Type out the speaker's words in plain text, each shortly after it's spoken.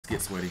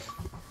get sweaty.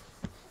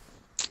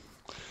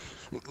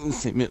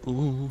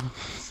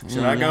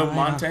 Should I go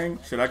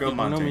Montang? Should I go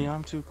Montang?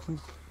 I'm too clean.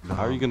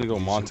 How are you gonna go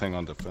Montang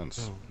on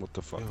defense? What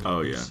the fuck?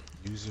 Oh yeah.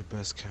 Use your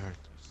best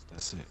characters.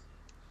 That's it.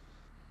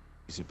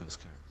 Use your best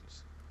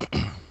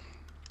characters.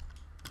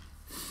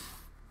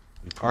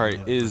 All right,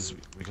 is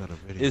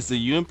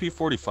the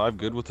UMP-45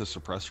 good with the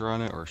suppressor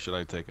on it, or should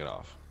I take it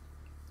off?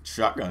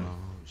 Shotgun.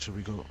 Should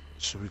we go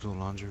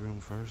laundry room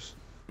first?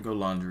 Go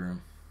laundry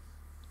room.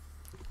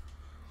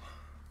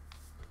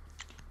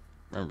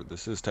 Remember,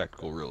 this is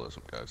tactical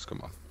realism, guys.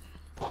 Come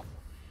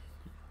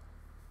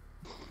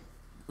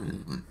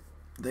on.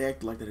 They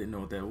act like they didn't know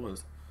what that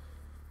was.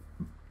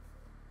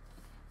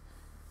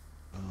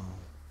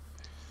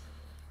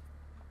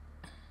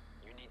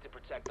 You need to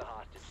protect the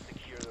hostage.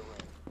 Secure the room.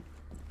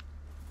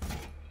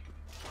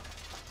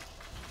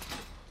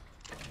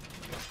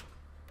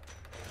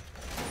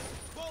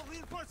 Wall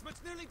reinforcements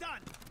nearly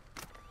done.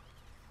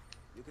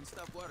 You can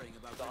stop worrying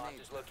about The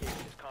grenades. hostage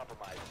location is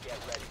compromised. Get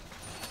ready.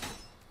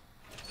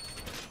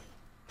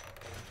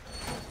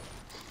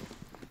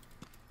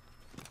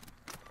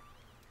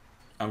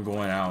 I'm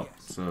going out.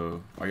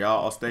 So, are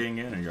y'all all staying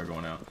in, or y'all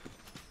going out?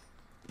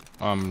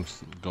 I'm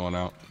going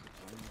out.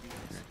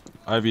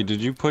 Ivy, did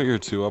you put your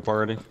 2 up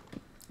already?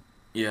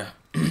 Yeah.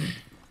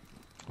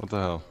 What the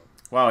hell?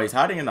 Wow, he's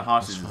hiding in the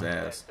hostage's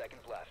ass.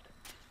 Seconds left.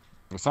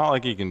 It's not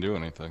like he can do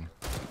anything.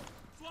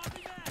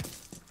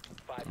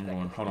 I'm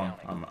going. Hold on.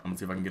 I'm gonna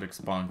see if I can get a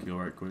spawn kill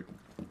right quick.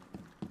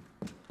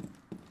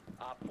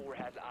 Op 4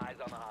 has eyes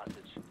on the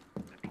hostage.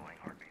 Deploying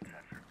heartbeat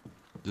sensor.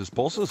 Does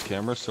Pulse's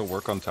camera still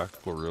work on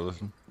tactical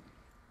realism?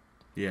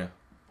 Yeah.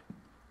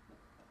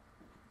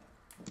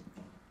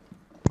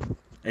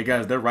 Hey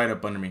guys, they're right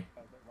up under me.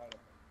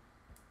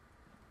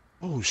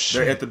 Oh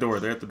shit! They're at the door.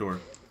 They're at the door.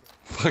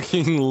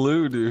 Fucking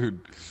Lou, dude.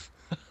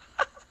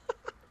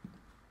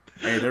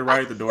 Hey, they're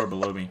right at the door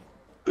below me.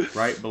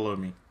 Right below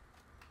me.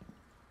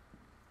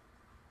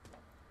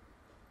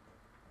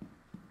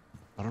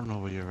 I don't know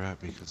where you're at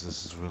because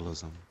this is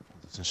realism.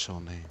 It doesn't show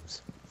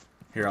names.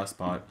 Here, I'll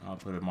spot. I'll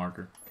put a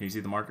marker. Can you see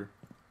the marker?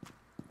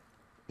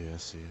 Yeah, I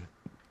see it.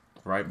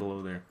 Right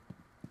below there.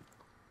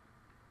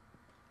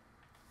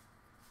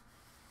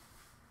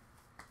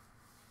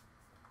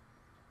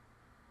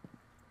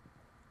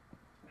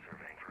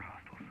 Surveying for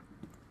hostiles.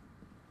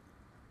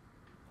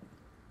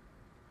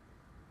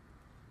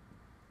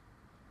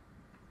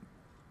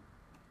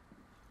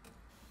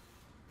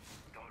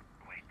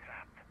 Doorway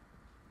trapped.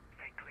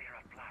 Stay clear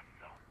of blast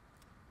zone.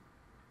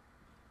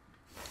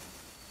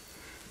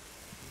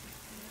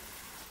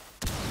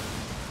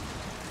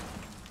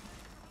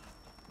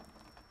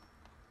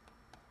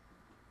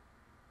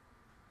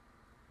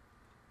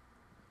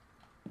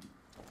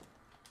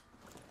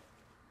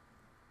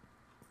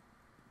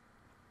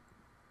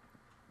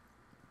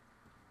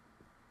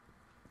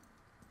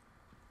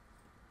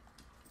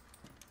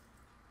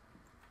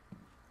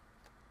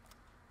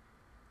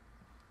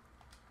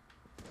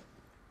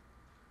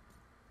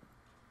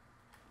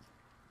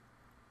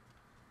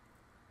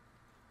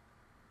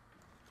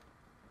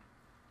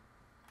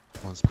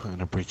 One's putting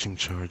a breaching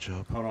charge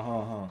up. Hold on,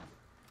 hold on, hold on.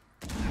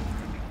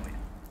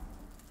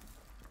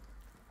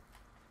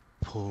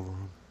 Pool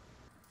room.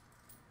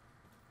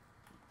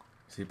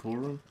 See pool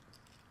room?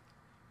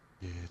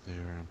 Yeah, they're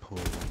in pool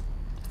room.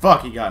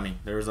 Fuck, he got me.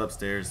 There was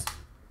upstairs.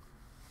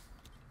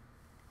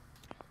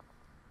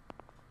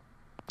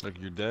 Like,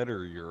 you're dead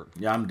or you're...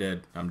 Yeah, I'm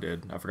dead. I'm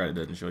dead. I forgot it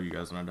doesn't show you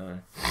guys when I die.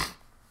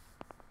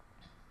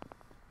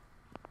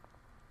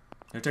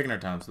 They're taking their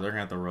time, so they're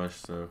gonna have to rush,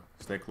 so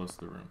stay close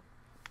to the room.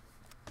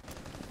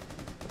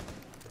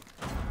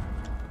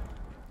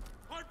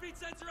 Heartbeat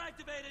sensor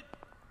activated.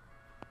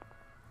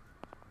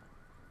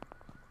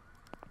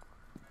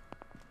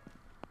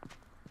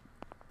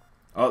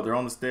 Oh, they're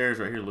on the stairs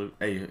right here, Luke.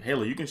 Hey,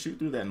 Halo, you can shoot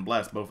through that and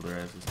blast both of their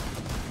asses.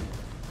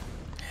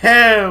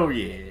 Hell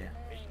yeah.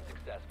 Mission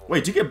successful.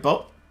 Wait, did you get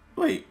both?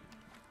 Wait.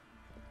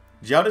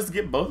 Did y'all just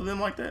get both of them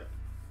like that?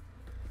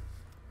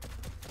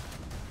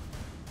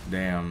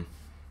 Damn.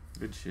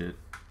 Good shit.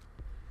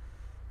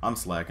 I'm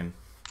slacking.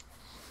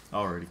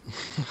 Already.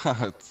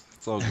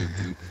 it's all good,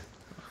 dude.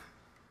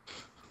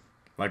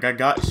 Like, I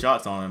got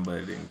shots on him, but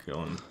it didn't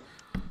kill him.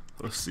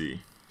 Let's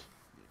see.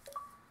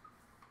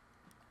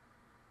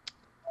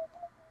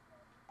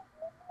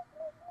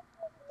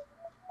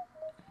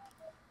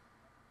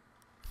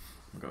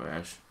 Go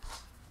Ash.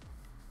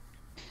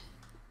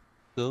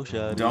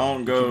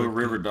 Don't go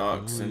River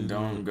Docks and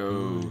don't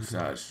go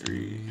Side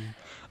Street.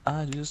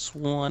 I just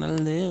wanna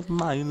live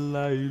my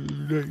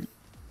life.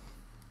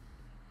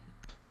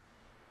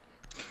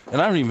 And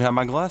I don't even have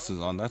my glasses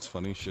on. That's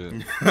funny shit.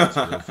 That's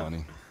real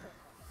funny.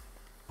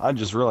 I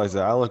just realized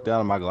that. I looked down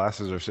and my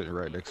glasses are sitting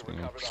right next to me.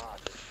 Recover the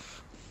hostage.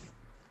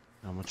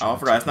 Oh, I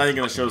forgot. It's not even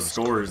gonna show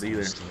scores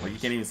either. Like, you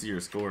can't even see your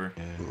score.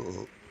 Yeah.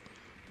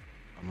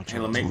 I'm gonna Halo, try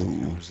to make- take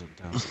the cameras up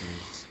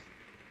downstairs.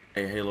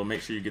 Hey, Halo,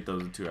 make sure you get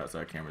those two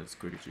outside cameras as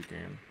quick as you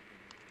can.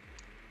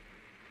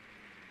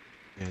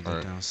 Yeah, they're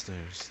Alright.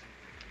 downstairs.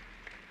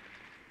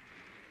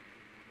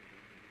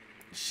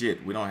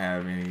 Shit, we don't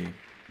have any.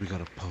 We got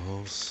a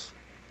pulse.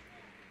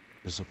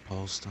 There's a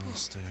pulse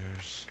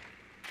downstairs.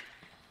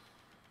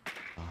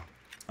 I'm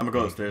gonna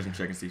go upstairs and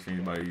check and see if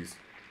anybody's.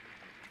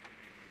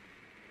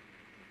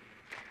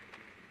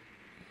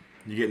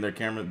 You getting their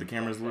camera? The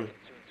cameras, Lou?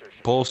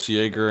 Pulse,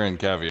 Jaeger, and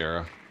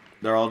Caviera.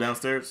 They're all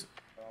downstairs.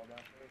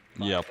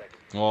 Yep.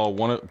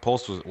 Well,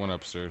 Pulse went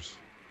upstairs.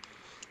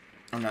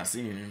 I'm not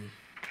seeing him.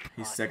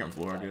 He's second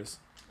floor, I guess.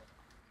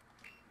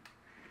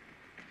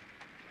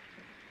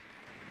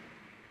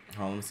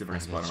 Hold on, let me see if I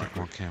can spot him right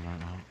more quick. camera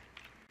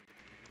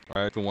out.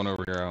 Alright, the one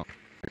over here out.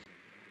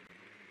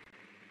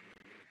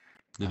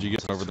 Did you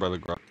get over there by the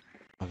garage?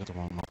 I got the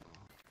one more.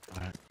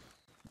 Alright.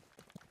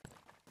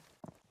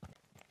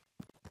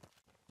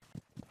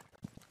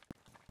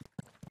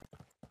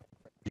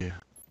 Yeah.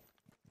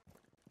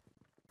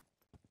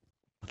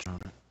 What's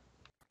on it?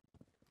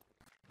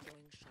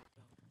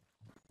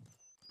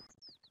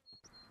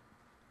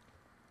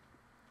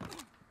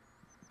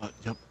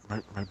 Yep,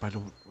 right by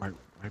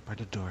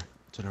the door,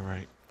 to the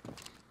right.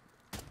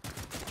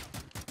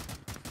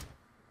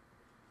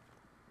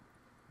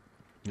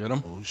 Get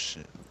him? Oh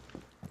shit.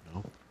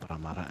 Nope, but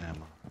I'm out of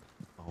ammo.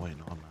 Oh wait,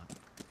 no I'm not.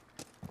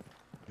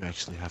 You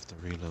actually have to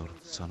reload,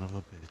 son of a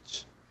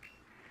bitch.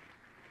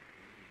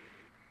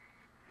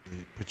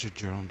 Dude, put your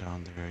drone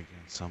down there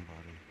against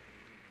somebody.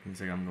 Let me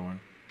see, I'm going.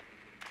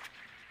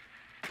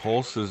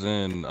 Pulse is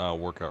in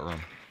workout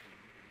room.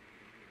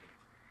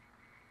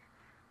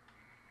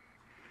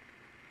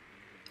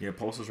 Yeah,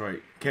 Pulse is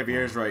right.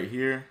 Cavier's right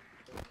here.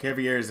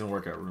 Cavier's in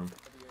workout room.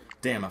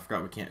 Damn, I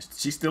forgot we can't.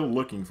 She's still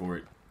looking for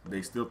it.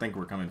 They still think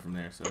we're coming from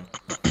there, so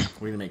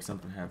we need to make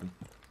something happen.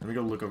 Let me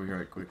go look over here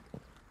right quick.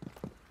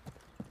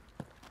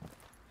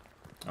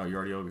 Oh, you're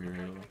already over here,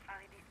 Halo.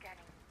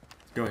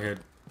 Go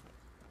ahead.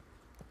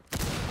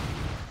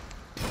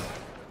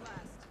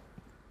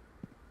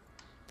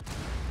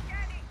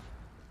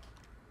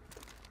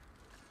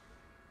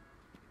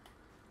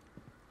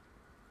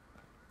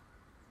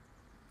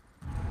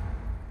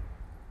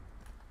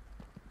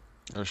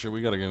 Oh shit,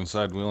 we gotta get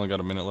inside. We only got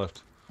a minute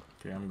left.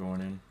 Okay, I'm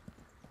going in.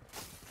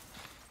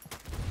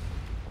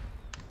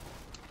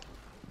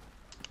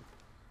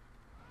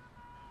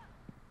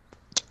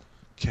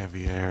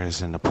 Cavier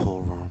is in the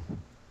pool room.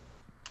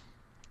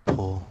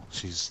 Pool,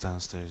 she's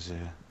downstairs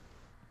there.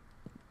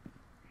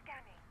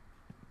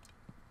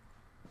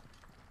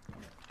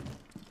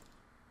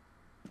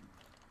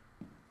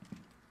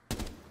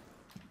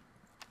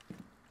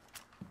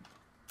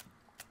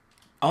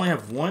 I only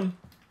have one?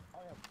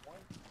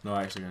 No,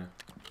 I actually got it.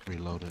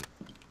 Reload it.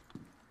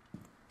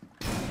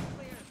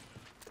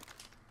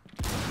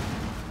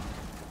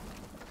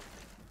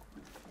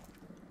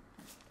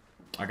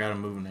 I got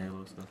him moving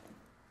Halo stuff.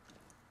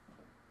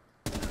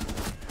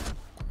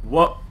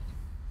 What?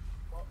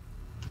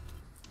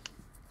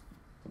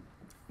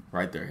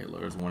 Right there, Halo.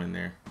 There's one in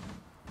there.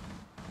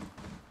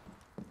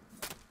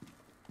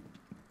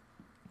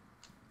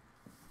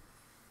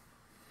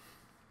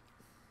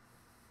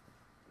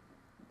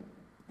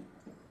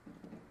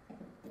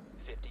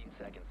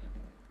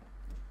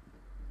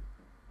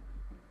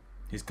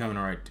 He's coming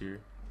right to you.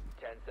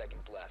 10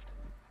 seconds left.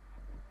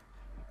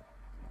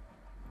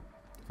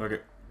 Fuck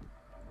it.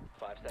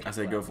 5 seconds I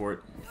say left. go for it.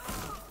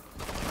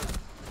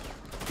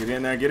 Get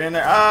in there, get in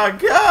there. Ah,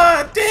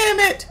 god damn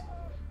it!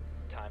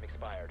 Time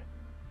expired.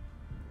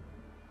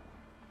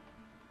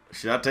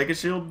 Should I take a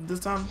shield this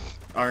time?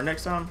 Or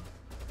next time?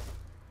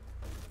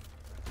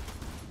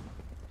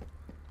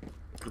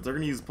 Because they're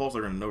going to use Pulse,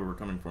 they're going to know where we're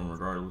coming from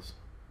regardless.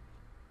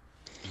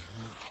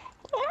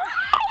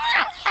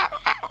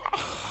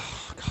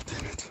 God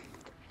damn it.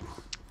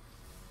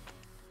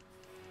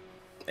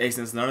 Hey,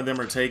 since none of them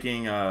are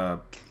taking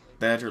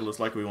Thatcher, it looks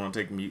like we want to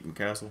take Mutant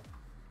Castle.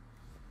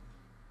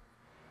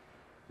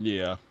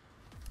 Yeah.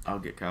 I'll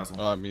get Castle.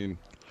 I mean,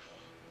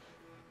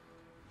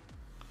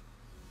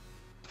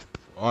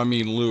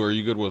 Lou, are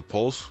you good with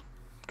Pulse?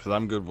 Because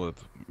I'm good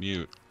with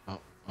Mute. Oh,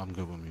 I'm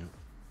good with mute.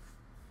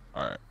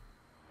 Alright.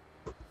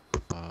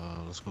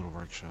 Let's go to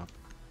workshop.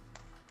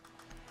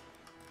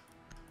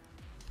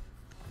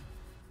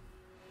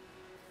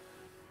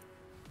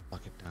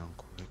 Lock it down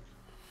quick.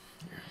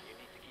 You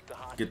need to keep the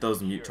hostage Get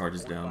those mute secure.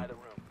 charges Fortify down. the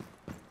room.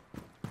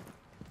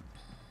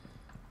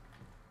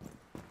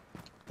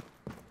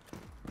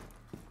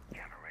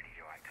 Camera ready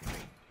to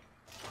activate.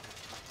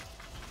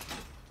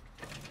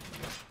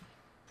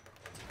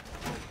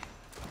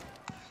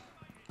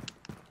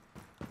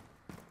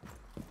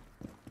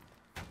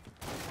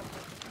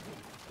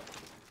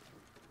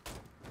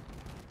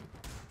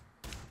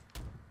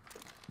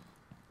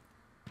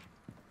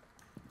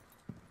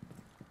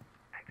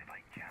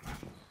 Activate jammer.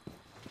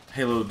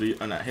 Halo, do you,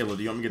 not Halo,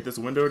 do you want me to get this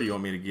window or do you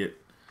want me to get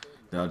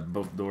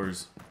both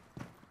doors?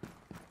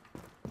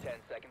 10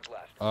 seconds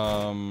left.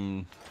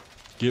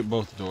 Get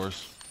both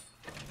doors.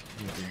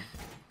 Okay.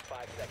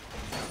 5 seconds.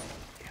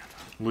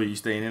 Lou, you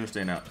staying in or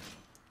staying out?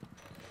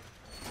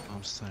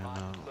 I'm staying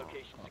out.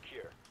 Location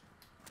secure.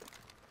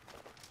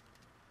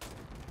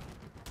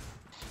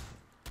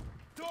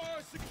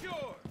 Door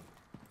secure.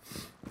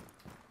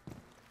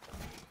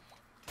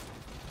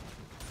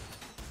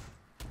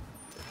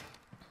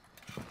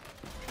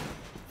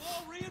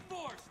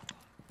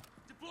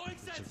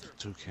 took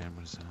the 2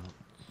 cameras out.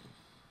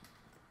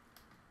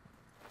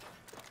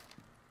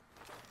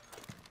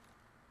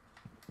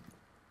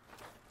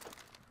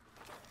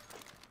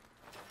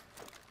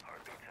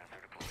 Heartbeat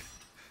sensor deployed.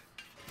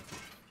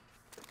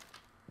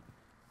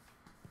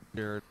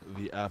 Scared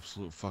the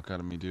absolute fuck out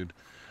of me, dude.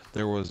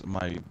 There was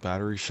my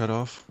battery shut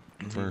off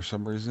for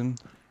some reason,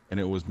 and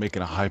it was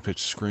making a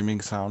high-pitched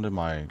screaming sound in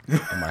my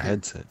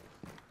headset.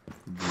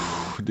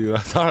 Dude, I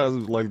thought it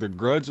was like the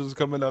Grudge was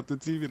coming out the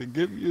TV to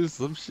get me or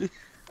some shit.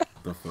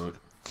 The fuck?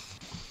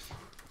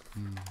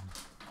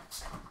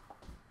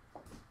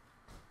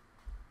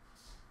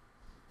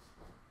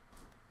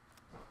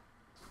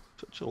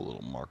 Shut your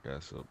little mark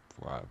ass up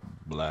before I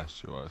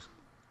blast your ass.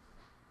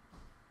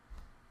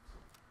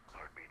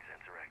 Heartbeat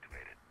sensor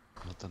activated.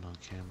 Nothing on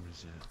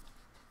cameras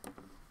yet.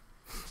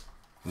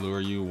 Lou,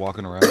 are you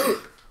walking around?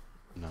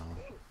 No.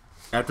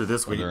 After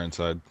this, Or they're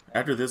inside?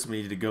 After this,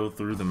 we need to go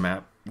through the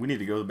map. We need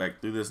to go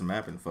back through this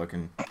map and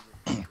fucking...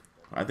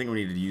 I think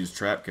we need to use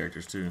trap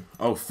characters, too.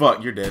 Oh,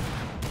 fuck, you're dead.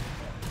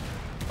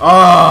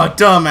 Oh,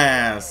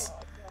 dumbass!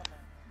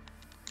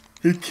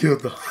 He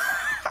killed the...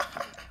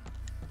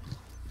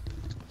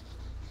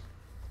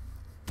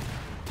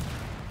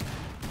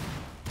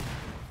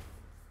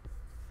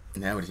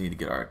 Now we just need to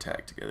get our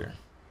attack together.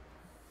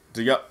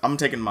 So, yep, I'm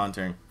taking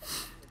monitoring.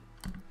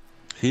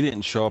 He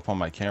didn't show up on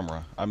my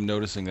camera. I'm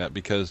noticing that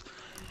because,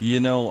 you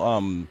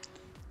know,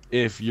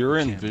 if you're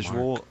in Can't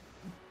visual... mark.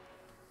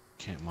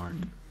 Can't mark.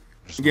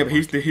 Yeah, but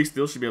he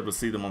still should be able to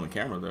see them on the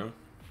camera, though.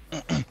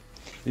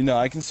 You know,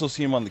 I can still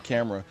see him on the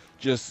camera.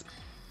 Just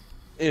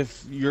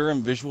if you're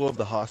in visual of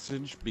the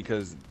hostage,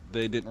 because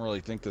they didn't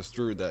really think this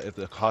through, that if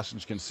the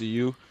hostage can see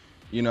you,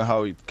 you know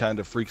how he kind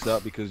of freaks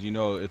out because you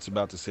know it's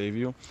about to save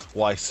you.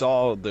 Well, I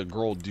saw the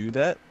girl do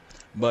that,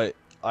 but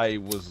I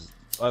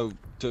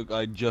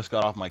just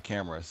got off my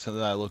camera, so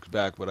then I looked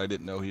back, but I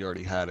didn't know he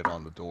already had it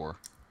on the door.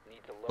 Need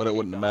to But it locate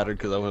wouldn't the have mattered hostage.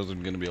 because I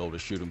wasn't gonna be able to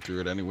shoot him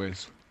through it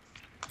anyways.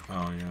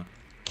 Oh, yeah.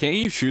 Can't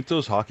you shoot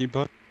those hockey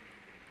pucks?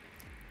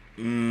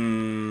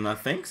 I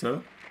think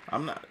so.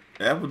 I'm not...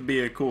 That would be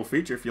a cool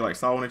feature if you, like,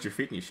 saw one at your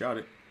feet and you shot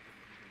it.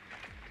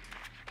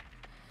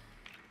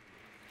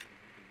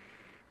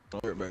 I'll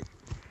be right back.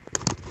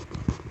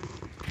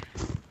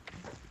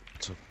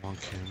 Took 1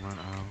 camera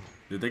out.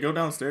 Did they go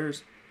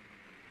downstairs?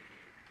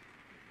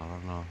 I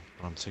don't know,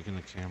 but I'm taking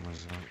the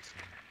cameras out.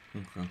 So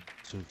Okay.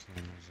 2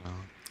 cameras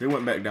out. They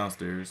went back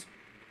downstairs.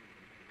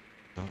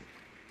 Yep.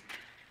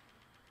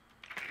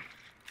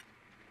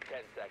 10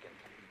 seconds.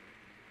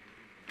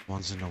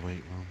 One's in the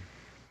weight room.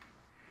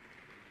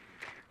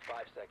 5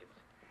 seconds.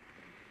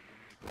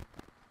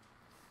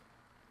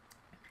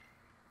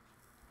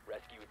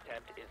 Rescue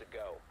attempt is a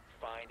go.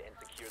 Find and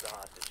secure the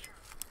hostage.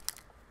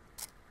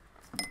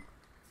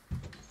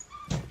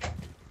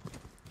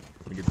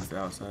 Let me get this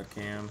outside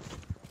cam.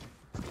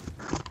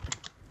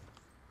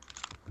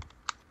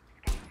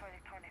 Scanning for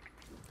electronics.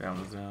 That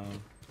one's down.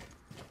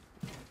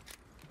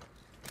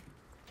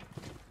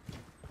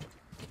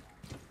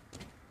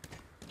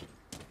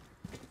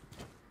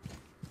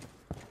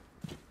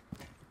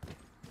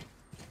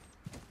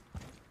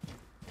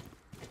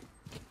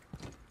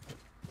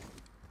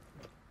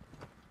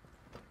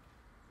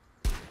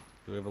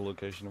 Do we have a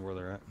location of where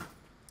they're at?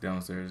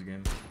 Downstairs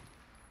again.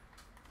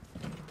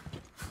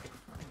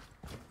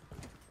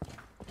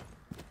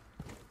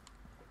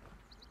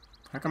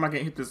 How come I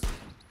can't hit this?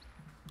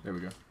 There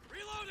we go.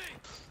 Reloading!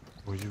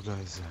 Where you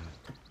guys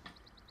at?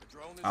 The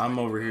drone is I'm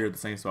ready. over here at the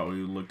same spot we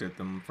looked at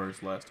them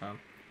first last time.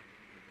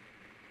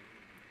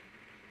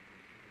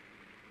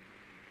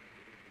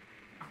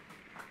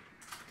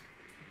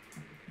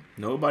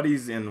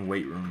 Nobody's in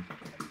weight room.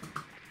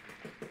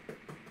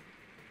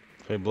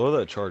 Hey, blow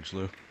that charge,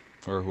 Lou.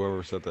 Or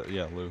whoever said that.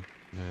 Yeah, Lou.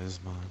 Yeah, it's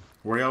mine.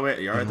 Where y'all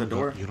at? Y'all You at the don't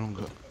go- door? You don't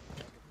go.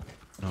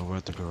 No, we're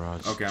at the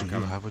garage. Okay, I'm Do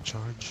coming. you have a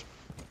charge?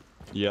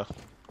 Yeah.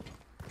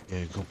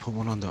 Yeah, go put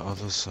one on the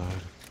other side.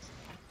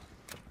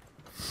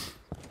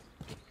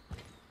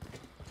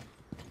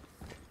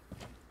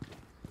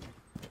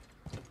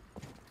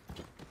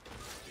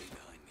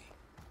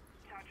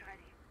 Charge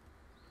ready.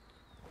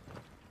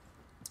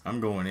 I'm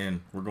going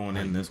in. We're going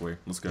in this way.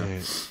 Let's go.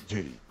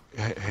 Yeah,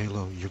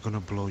 Halo, you're gonna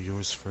blow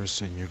yours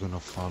first, and you're gonna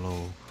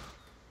follow.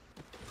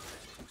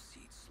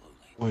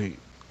 Wait,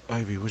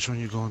 Ivy, which one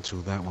you going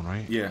to? That one,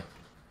 right? Yeah.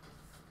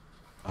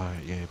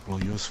 Alright, yeah, blow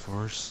yours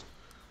first,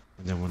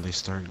 and then when they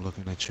start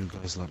looking at you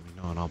guys, let me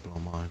know, and I'll blow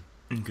mine.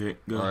 Okay,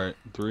 go. All right.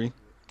 3,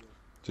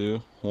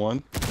 2,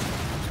 1.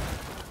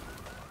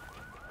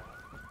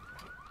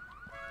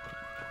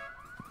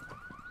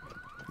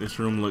 This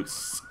room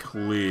looks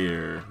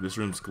clear. This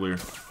room's clear.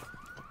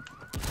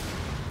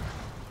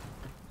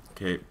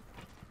 Okay.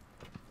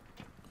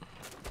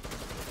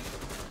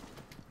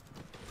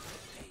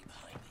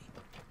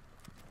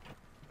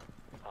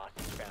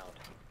 Hostage found.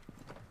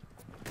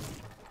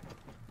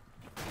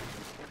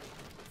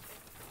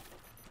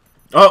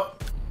 Oh!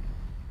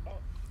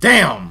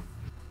 Damn! One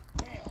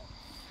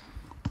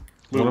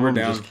Lou, of we're them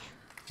down. just-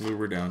 Lou,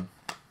 we're down.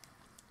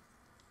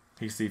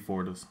 He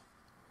C4'd us.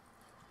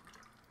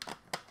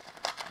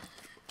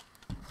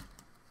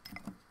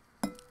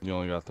 You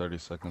only got 30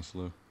 seconds,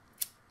 Lou.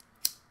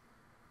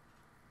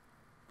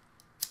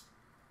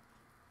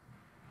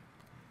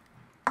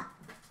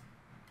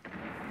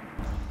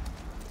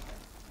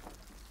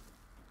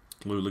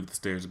 Lou, look at the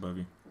stairs above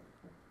you.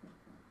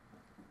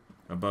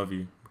 Above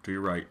you, to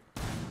your right.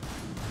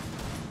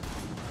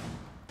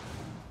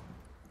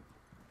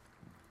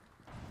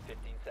 15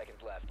 seconds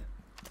left.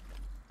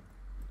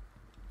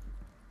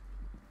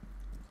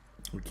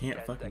 We can't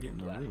 10 fucking get in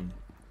the seconds room.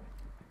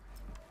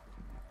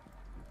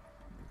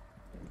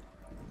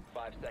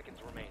 5 seconds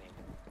remaining.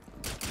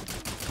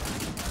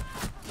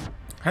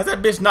 How's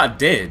that bitch not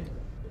dead?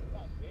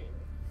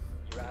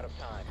 You're out of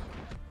time.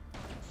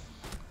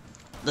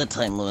 The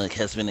time limit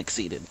has been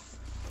exceeded.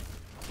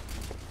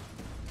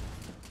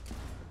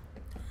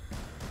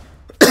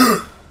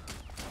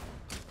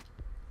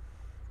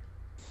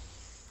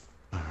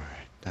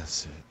 Alright,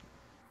 that's it.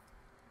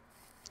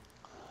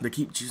 They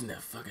keep choosing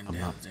that fucking I'm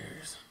not-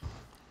 downstairs.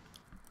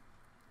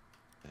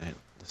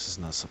 This is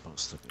not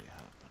supposed to be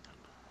happening.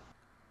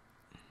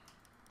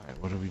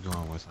 Alright, what are we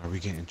going with? Are we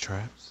getting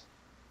traps?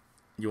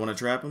 You want to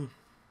trap him?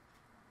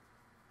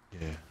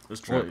 Yeah.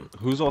 Let's trap What, him.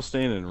 who's all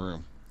staying in the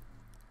room?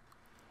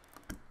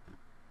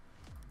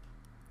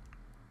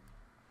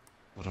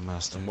 What a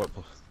master. And what?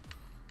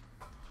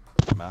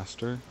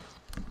 Master?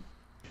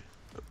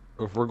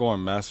 If we're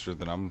going master,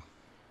 then I'm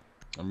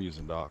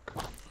using Doc.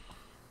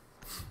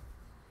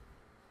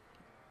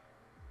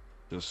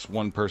 Just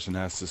one person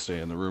has to stay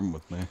in the room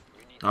with me.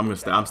 I'm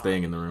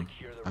staying in the room.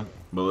 Secure the room.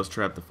 But let's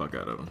trap the fuck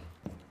out of him.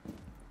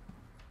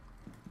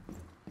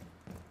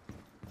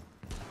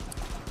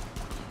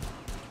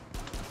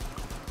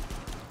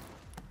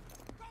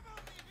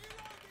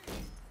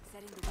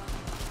 Setting the bomb.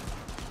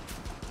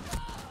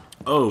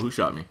 Oh, who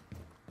shot me?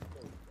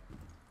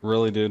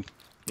 Really, dude?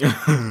 Ready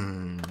for company.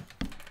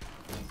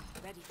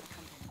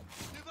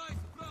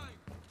 Device prime.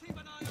 Keep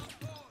an eye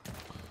on board.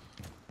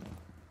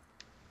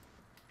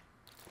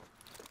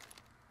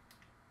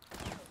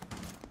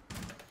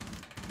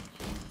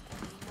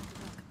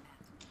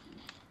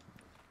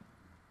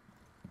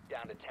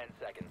 Down to 10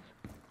 seconds.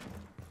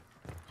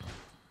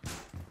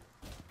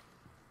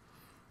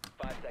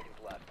 5 seconds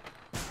left.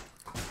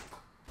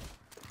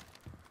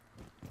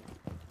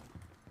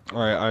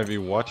 Alright, Ivy,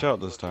 watch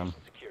out this time.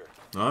 Secure.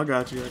 Oh, I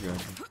got you. I got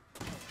you.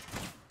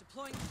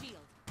 Deploying shield.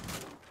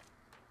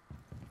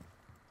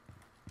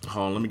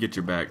 Hold on, let me get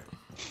your back.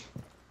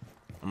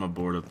 I'm gonna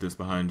board up this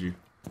behind you.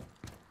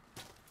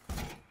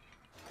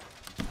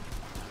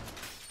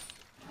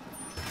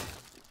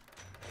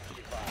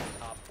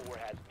 Op 4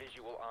 has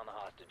visual on the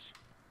hostage.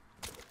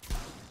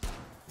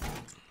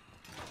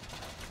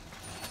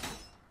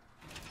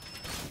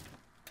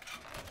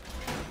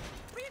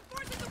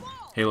 Reinforcing the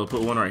wall. Halo,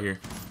 put one right here.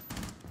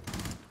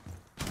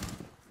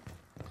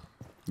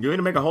 You need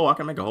to make a hole? I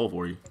can make a hole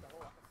for you.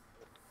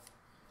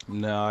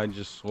 No, I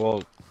just,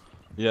 well,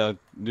 yeah,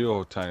 do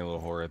a tiny little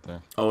hole right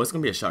there. Oh, it's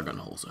gonna be a shotgun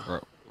hole, so.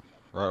 Right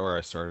where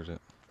I started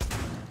it.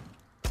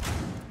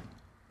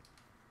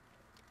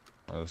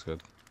 Oh, that's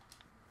good.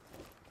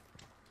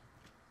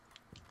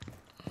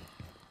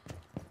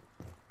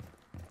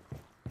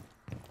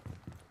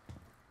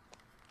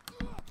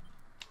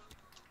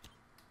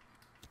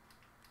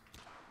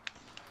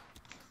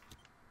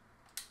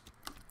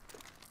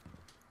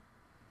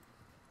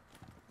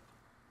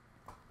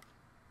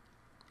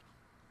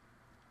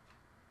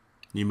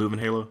 You moving,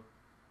 Halo?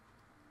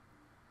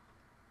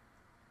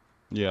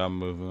 Yeah, I'm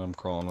moving. I'm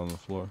crawling on the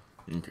floor.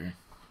 Okay.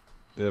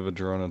 They have a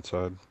drone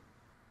inside.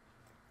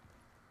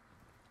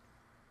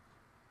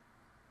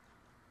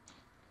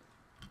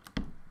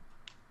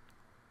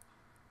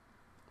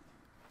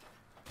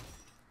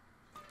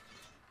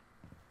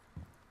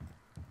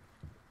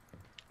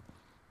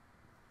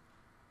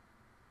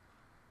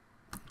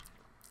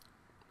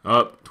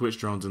 Oh, Twitch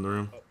drone's in the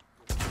room.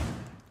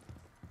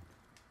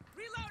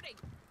 Reloading.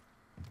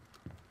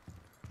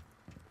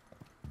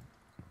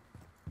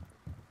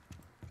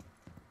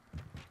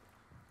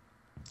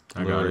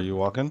 I Lou, got are it. you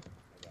walking?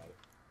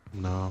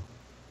 No.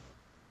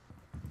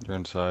 They're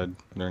inside.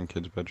 They're in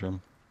kid's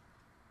bedroom.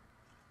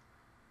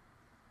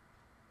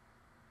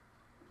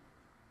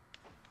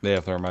 They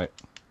have thermite.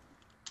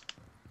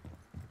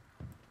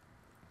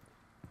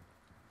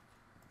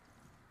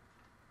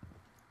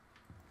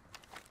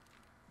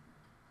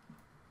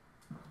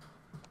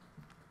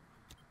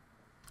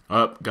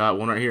 Up, got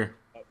one right here.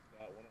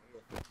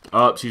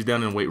 Up, she's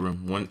down in weight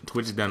room. One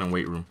Twitch is down in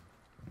weight room.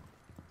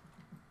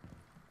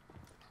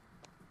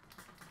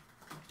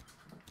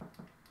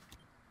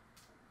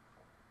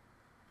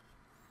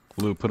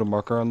 Lou, put a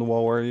marker on the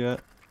wall where you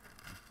at?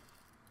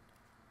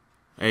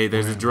 Hey,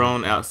 there's a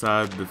drone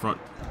outside the front.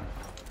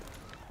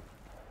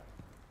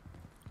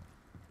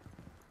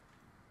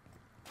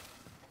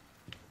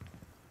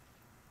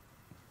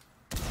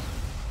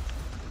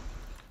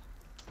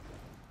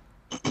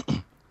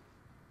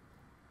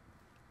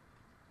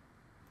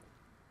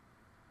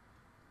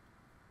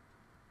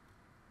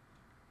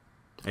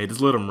 Hey,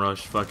 just let them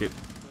rush. Fuck it.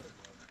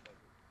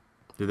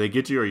 Did they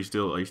get you? Or are you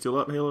still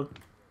up, Halo?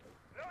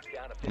 Down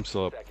to I'm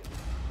still 15 up. seconds.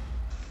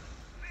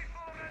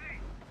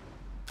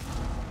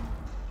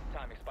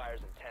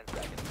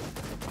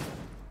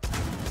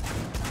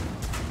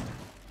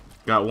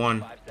 Got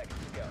one. 5 seconds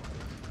to go.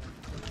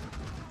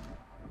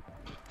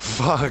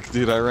 Fuck,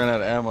 dude, I ran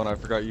out of ammo and I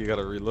forgot you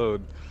gotta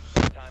reload.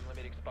 Time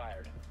limit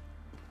expired.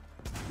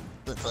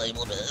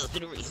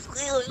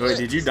 Wait,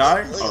 did you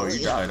die? Oh, you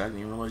died. I didn't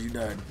even realize you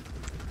died.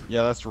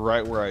 Yeah, that's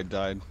right where I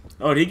died.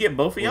 Oh, did he get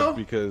both of Was y'all?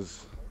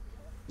 because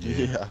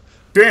yeah.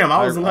 Damn,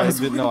 I was the last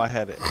didn't one. know I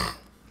had it.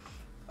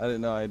 I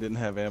didn't know I didn't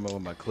have ammo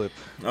in my clip.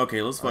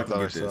 Okay, let's I fucking thought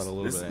I get still this. had a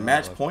little This bit is of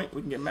match ammo. point.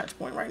 We can get match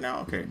point right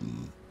now. Okay.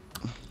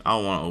 I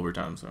don't want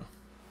overtime, so.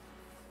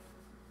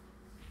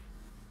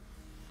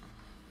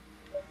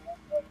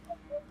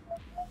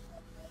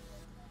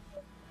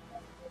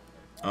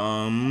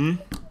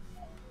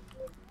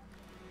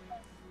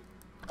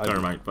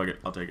 Thermite. Fuck it.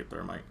 I'll take it.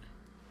 Thermite.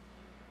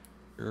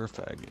 You're a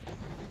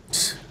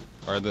faggot.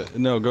 Or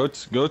no, go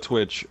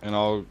Twitch and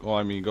I'll. Well,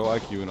 I mean, go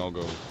IQ and I'll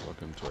go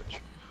fucking Twitch.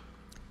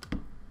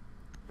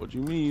 What do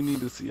you mean you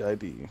need a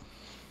CID?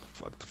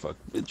 Fuck the fuck,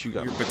 bitch! You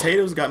got Your me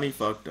potatoes got me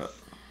fucked up.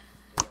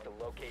 To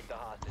locate the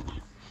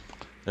hostage.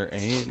 There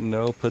ain't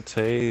no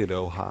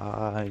potato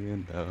high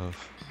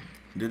enough.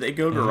 Did they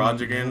go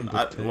garage again?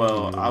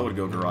 Well, I would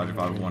go garage if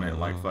I won it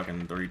like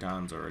fucking 3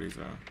 times already.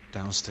 So.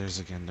 Downstairs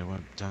again. They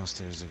went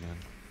downstairs again.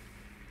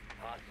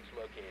 Hostage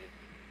located.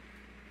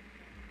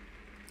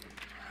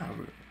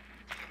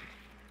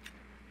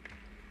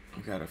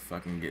 We gotta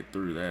fucking get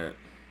through that.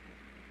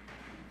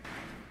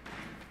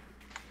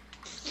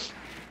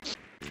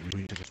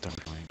 We need to lift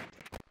that point.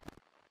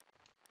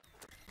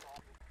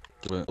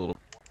 Went a little.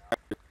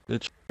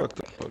 Bitch, fuck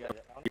the fuck. 5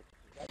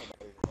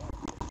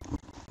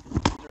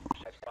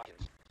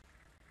 seconds.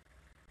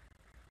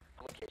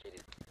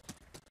 Located.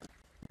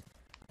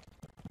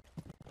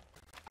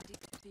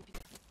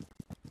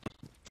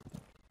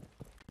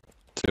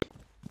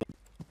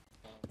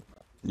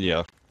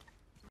 Yeah.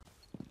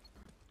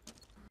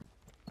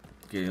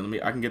 Okay, let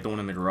me. I can get the one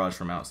in the garage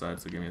from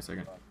outside. So give me a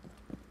second.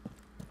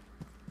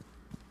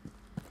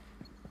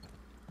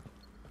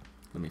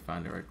 Let me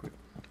find it right quick.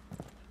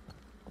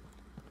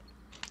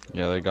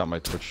 Yeah, they got my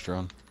Twitch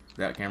drone.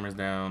 That camera's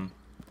down.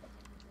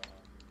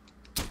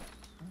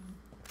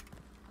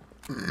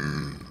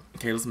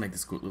 Okay, let's make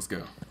this cool. Let's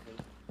go.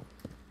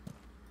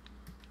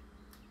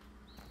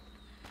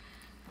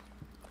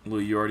 Lou,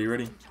 you already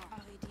ready?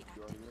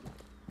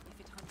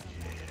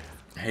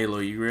 Halo,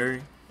 you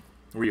ready?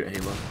 Where you at,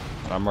 Halo?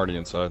 I'm already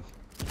inside.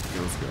 Okay,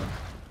 let's go.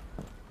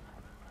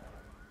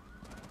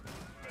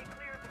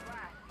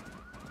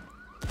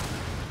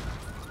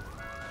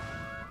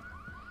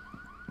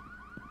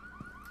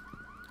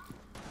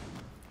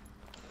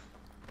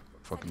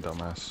 Fucking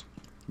dumbass.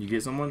 You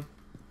get someone?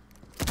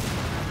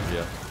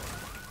 Yeah.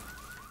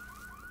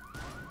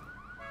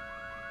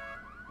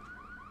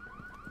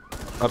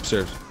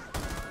 Upstairs.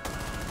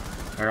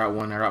 I got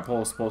one. I got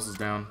Pulse. Pulse is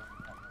down.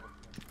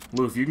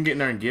 Lou, if you can get in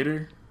there and get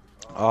her.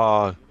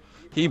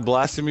 He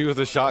blasted me with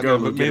a Go,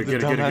 shotgun, Lou. but Get made her, the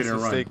get her, get her, dumbass get her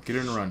and run. mistake. Get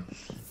her and run.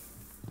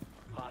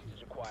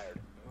 Hostage acquired.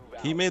 Move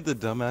out. He made the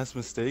dumbass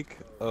mistake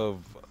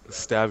of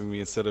stabbing me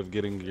instead of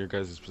getting your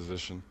guys'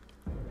 position.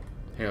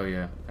 Hell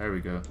yeah. There we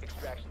go.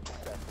 Extraction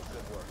successful.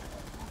 Good work.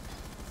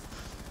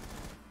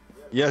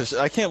 Yeah,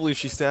 I can't believe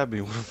she stabbed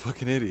me. What a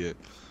fucking idiot.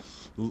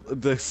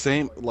 The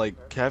same,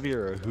 like,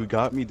 Caviera, who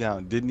got me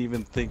down, didn't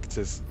even think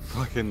to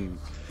fucking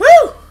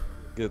Woo!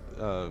 get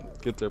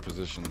their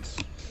positions.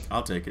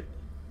 I'll take it.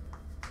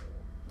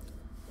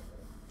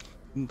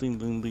 Ding, ding,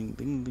 ding,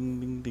 ding, ding,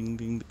 ding, ding,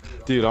 ding.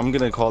 Dude, I'm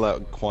gonna call that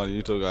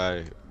Juanito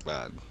guy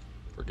bad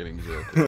for getting 0 kills.